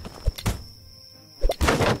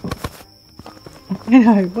 I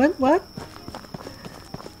know, what?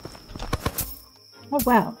 Oh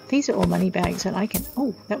wow, these are all money bags and I can...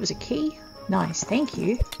 Oh, that was a key. Nice, thank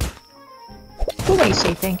you. Always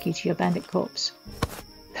say thank you to your bandit corpse.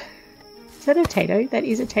 Is that a Tato? That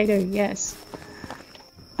is a Tato, yes.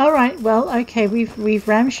 Alright, well, okay, we've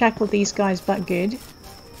ramshackled these guys, but good.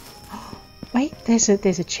 Wait, there's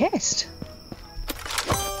a chest.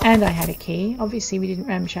 And I had a key. Obviously we didn't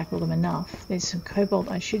ramshackle them enough. There's some cobalt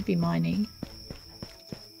I should be mining.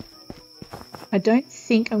 I don't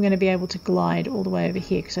think I'm going to be able to glide all the way over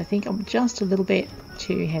here because I think I'm just a little bit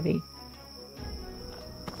too heavy.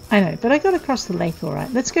 I know, but I got across the lake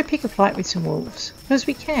alright. Let's go pick a fight with some wolves. Because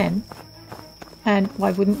we can. And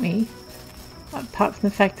why wouldn't we? Apart from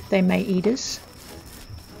the fact that they may eat us.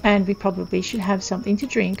 And we probably should have something to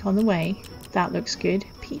drink on the way. That looks good.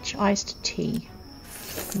 Peach iced tea.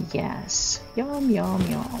 Yes. Yum, yum,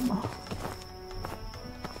 yum.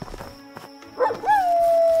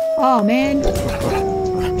 Oh man,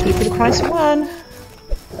 two for the price of one.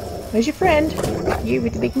 Where's your friend? You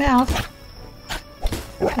with the big mouth.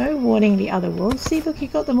 No warning the other wolves. See, look, you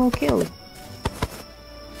got them all killed.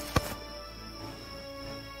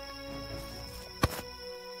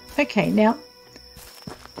 Okay, now,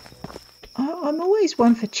 I'm always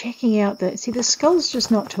one for checking out the... See, the skull's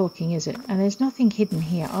just not talking, is it? And there's nothing hidden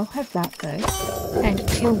here. I'll have that, though. And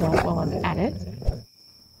kill that while I'm at it.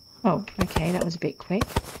 Oh, okay, that was a bit quick.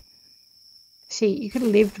 See, you could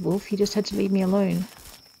have lived, wolf. You just had to leave me alone.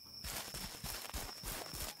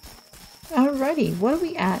 Alrighty, what are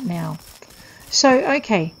we at now? So,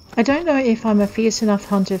 okay, I don't know if I'm a fierce enough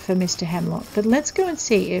hunter for Mr. Hemlock, but let's go and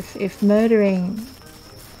see if murdering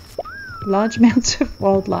large amounts of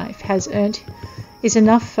wildlife is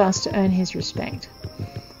enough for us to earn his respect.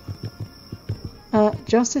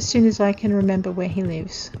 Just as soon as I can remember where he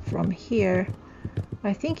lives. From here,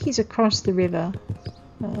 I think he's across the river.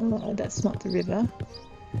 That's not the river.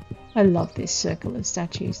 I love this circle of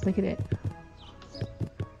statues. Look at it.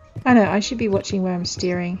 I know, I should be watching where I'm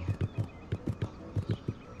steering.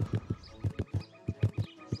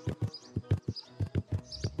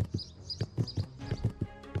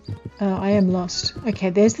 I am lost.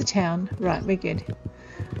 Okay, there's the town. Right, we're good.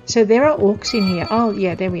 So there are orcs in here. Oh,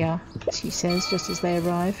 yeah, there we are, she says, just as they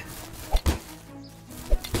arrive.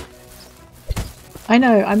 I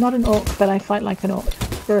know, I'm not an orc, but I fight like an orc.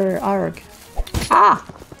 Brr, arg. Ah!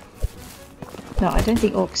 No, I don't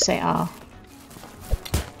think orcs say ah.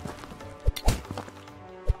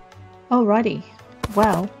 Alrighty.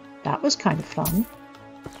 Well, that was kind of fun.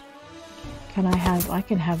 I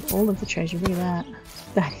can have all of the treasure. Look at that.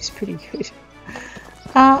 That is pretty good.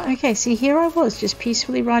 Okay, see, here I was just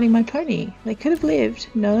peacefully riding my pony. They could have lived.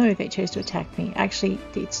 No, they chose to attack me. Actually,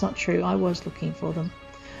 it's not true. I was looking for them.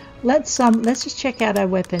 Let's just check out our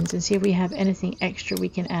weapons and see if we have anything extra we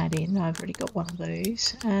can add in. I've already got one of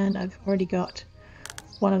those, and I've already got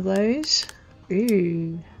one of those.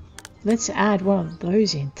 Ooh, let's add one of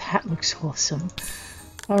those in. That looks awesome.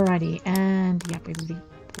 Alrighty, and yep, we leave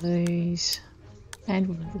those, and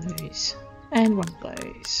one of those, and one of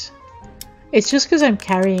those. It's just because I'm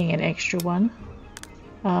carrying an extra one.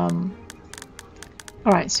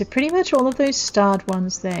 Alright, so pretty much all of those starred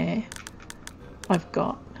ones there I've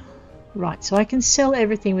got. Right, so I can sell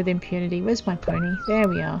everything with impunity. Where's my pony? There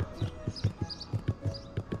we are.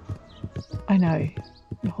 I know.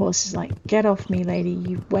 The horse is like, get off me, lady.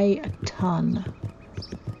 You weigh a ton.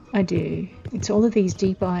 I do. It's all of these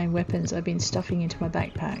deep iron weapons I've been stuffing into my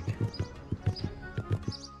backpack.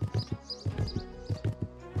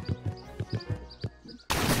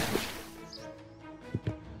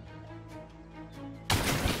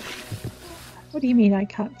 What do you mean I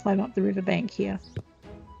can't climb up the riverbank here?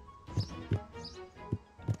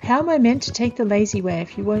 How am I meant to take the lazy way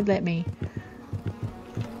if you won't let me?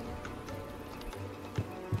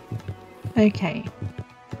 Okay.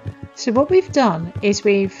 So what we've done is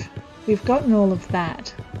we've gotten all of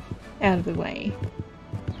that out of the way.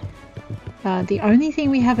 The only thing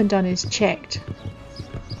we haven't done is checked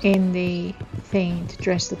in the thing to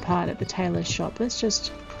dress the part at the tailor's shop. Let's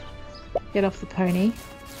just get off the pony.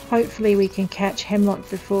 Hopefully we can catch Hemlock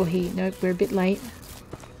before he... Nope, we're a bit late.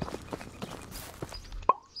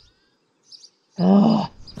 Oh,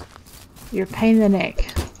 you're a pain in the neck.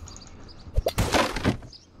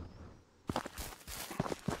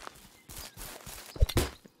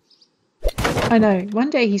 I know, one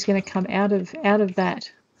day he's going to come out of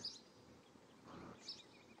that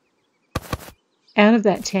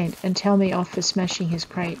tent and tell me off for smashing his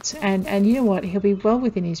crates. And you know what? He'll be well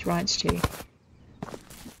within his rights to.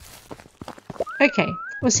 Okay,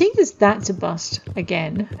 well, seeing as that's a bust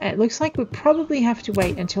again, it looks like we'll probably have to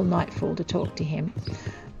wait until nightfall to talk to him.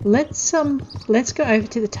 Let's go over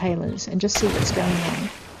to the tailor's and just see what's going on.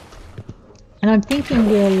 And I'm thinking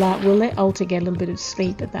we'll let Alta get a little bit of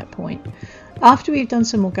sleep at that point. After we've done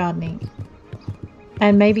some more gardening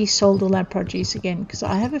and maybe sold all our produce again, because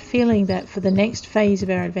I have a feeling that for the next phase of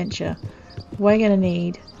our adventure we're going to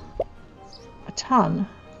need a ton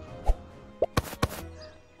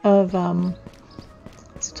of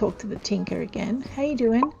let's talk to the tinker again. How you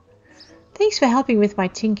doing? Thanks for helping with my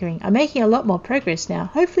tinkering. I'm making a lot more progress now.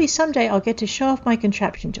 Hopefully someday I'll get to show off my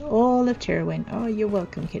contraption to all of Tirrawin. Oh, you're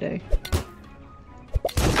welcome, kiddo.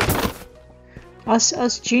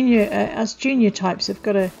 Us junior types have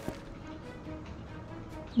got to...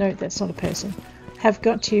 No, that's not a person. Have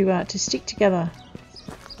got to stick together.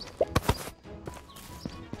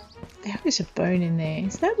 There is a bone in there.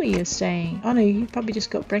 Is that where you're staying? Oh no, you probably just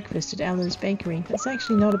got breakfast at Ella's bakery. That's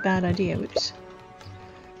actually not a bad idea. Whoops.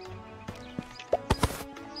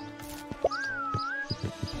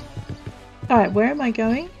 Alright, where am I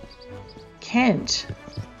going? Kent.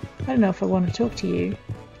 I don't know if I want to talk to you.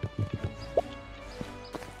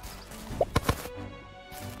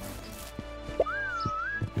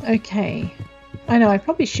 Okay. I know, I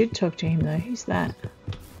probably should talk to him though. Who's that?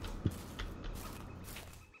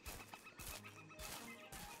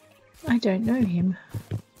 I don't know him.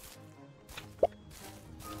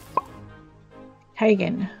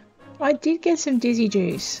 Hagen. I did get some dizzy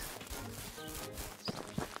juice.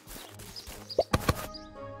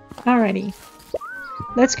 Alrighty.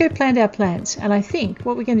 Let's go plant our plants. And I think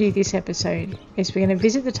what we're going to do this episode is we're going to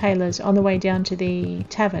visit the tailor's on the way down to the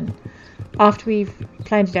tavern after we've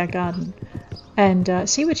planted our garden and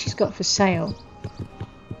see what she's got for sale.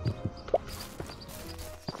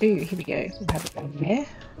 Ooh, here we go. We'll have it over there.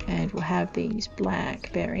 And we'll have these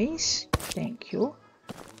blackberries. Thank you.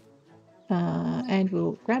 And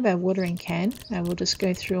we'll grab our watering can and we'll just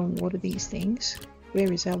go through and water these things.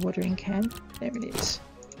 Where is our watering can? There it is.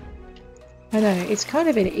 I know, it's kind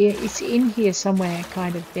of it's in here somewhere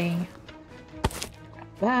kind of thing.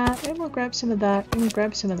 Grab that, and we'll grab some of that, and we'll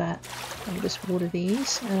grab some of that. And we'll just water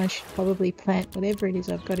these, and I should probably plant whatever it is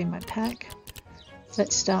I've got in my pack.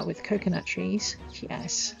 Let's start with coconut trees.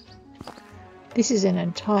 Yes. This is an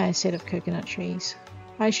entire set of coconut trees.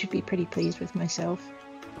 I should be pretty pleased with myself.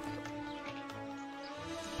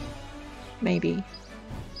 Maybe.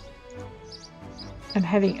 I'm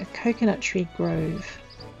having a coconut tree grove.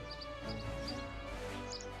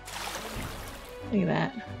 Look at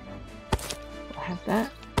that. We'll have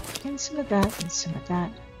that. And some of that, and some of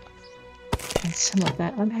that, and some of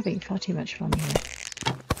that. I'm having far too much fun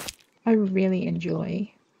here. I really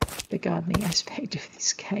enjoy the gardening aspect of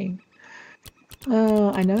this game.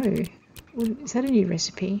 I know. Is that a new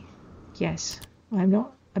recipe? Yes. I'm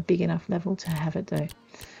not a big enough level to have it though.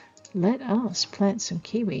 Let us plant some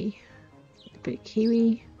kiwi. A bit of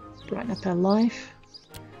kiwi, brighten up our life.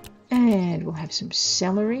 And we'll have some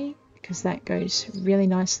celery, because that goes really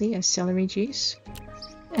nicely as celery juice.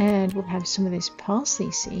 And we'll have some of this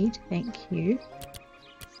parsley seed. Thank you.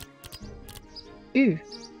 Ooh,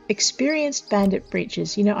 experienced bandit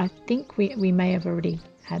breeches. You know, I think we may have already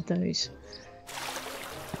had those.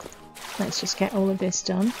 Let's just get all of this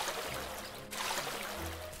done.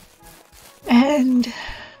 And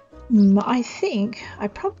I think I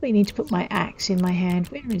probably need to put my axe in my hand.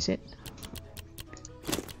 Where is it?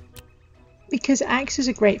 Because axes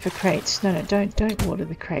are great for crates. No, don't water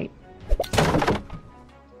the crate.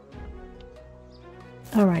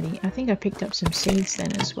 Alrighty, I think I picked up some seeds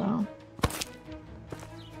then as well.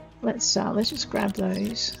 Let's just grab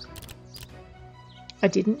those. I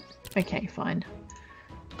didn't? Okay, fine.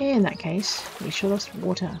 In that case, we should just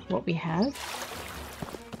water what we have.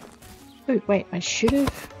 Oh, wait, I should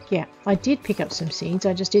have... Yeah, I did pick up some seeds.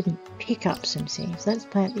 I just didn't pick up some seeds. Let's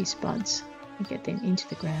plant these buds and get them into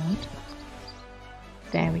the ground.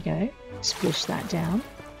 There we go. Splish that down.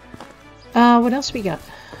 What else we got?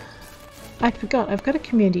 I forgot. I've got a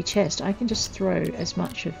community chest. I can just throw as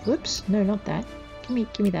much of... Whoops. No, not that.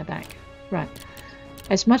 Give me that back. Right.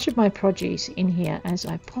 As much of my produce in here as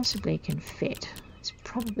I possibly can fit. It's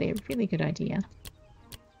probably a really good idea.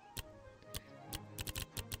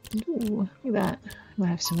 Ooh, look at that. We'll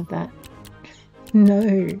have some of that.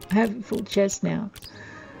 No, I have a full chest now.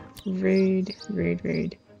 Rude, rude,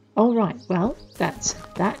 rude. Alright, well, that's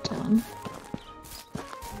that done.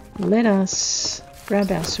 Let us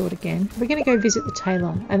grab our sword again. We're going to go visit the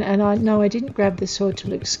tailor. And I know I didn't grab the sword to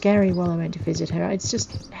look scary while I went to visit her. It's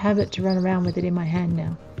just habit to run around with it in my hand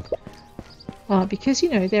now. Because, you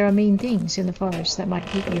know, there are mean things in the forest that might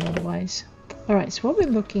hit you otherwise. Alright, so what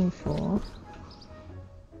we're looking for...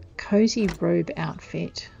 Cozy robe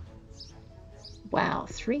outfit. Wow,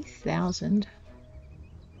 3,000.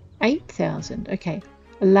 8,000. Okay.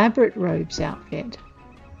 Elaborate robes outfit.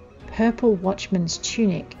 Purple watchman's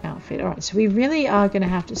tunic outfit. Alright, so we really are going to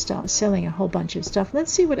have to start selling a whole bunch of stuff.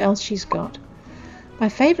 Let's see what else she's got. My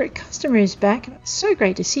favourite customer is back. So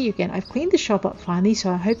great to see you again. I've cleaned the shop up finally,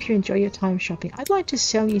 so I hope you enjoy your time shopping. I'd like to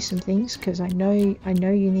sell you some things because I know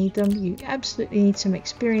you need them. You absolutely need some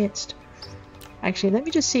experienced... Actually, let me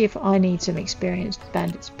just see if I need some experienced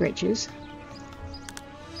bandits' breeches.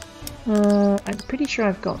 I'm pretty sure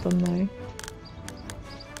I've got them though.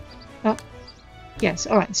 Oh, yes,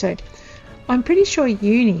 alright, so I'm pretty sure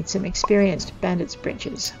you need some experienced bandits'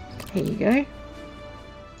 breeches. Here you go.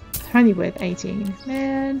 Only worth 18.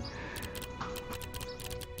 Man.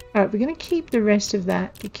 Alright, we're going to keep the rest of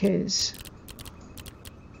that because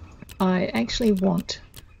I actually want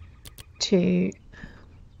to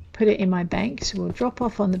put it in my bank. So we'll drop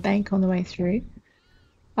off on the bank on the way through.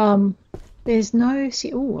 There's no...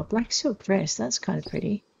 See, oh, a black silk dress. That's kind of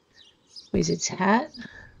pretty. Wizard's hat.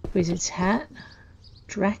 Wizard's hat.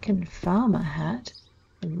 Draken farmer hat.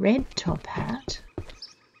 Red top hat.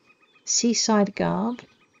 Seaside garb.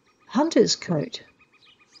 Hunter's coat.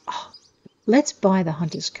 Oh, let's buy the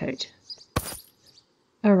hunter's coat.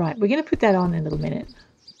 Alright, we're going to put that on in a little minute.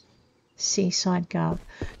 Seaside garb.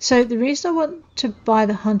 So the reason I want to buy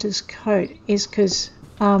the hunter's coat is because,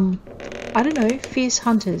 I don't know, fierce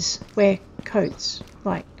hunters wear coats,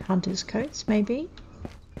 like hunter's coats maybe.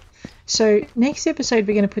 So next episode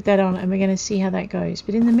we're going to put that on and we're going to see how that goes.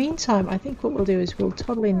 But in the meantime, I think what we'll do is we'll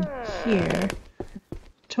toddle in here,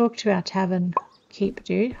 talk to our tavern keep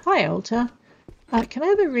dude. Hi, Alta. Can I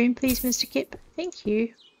have a room, please, Mr. Kip? Thank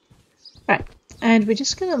you. Right, and we're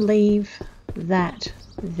just going to leave that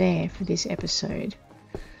there for this episode.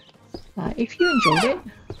 If you enjoyed it,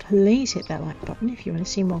 please hit that like button. If you want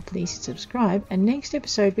to see more, please subscribe. And next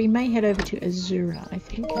episode, we may head over to Azura, I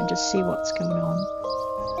think, and just see what's going on.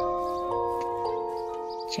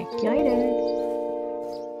 Check you later.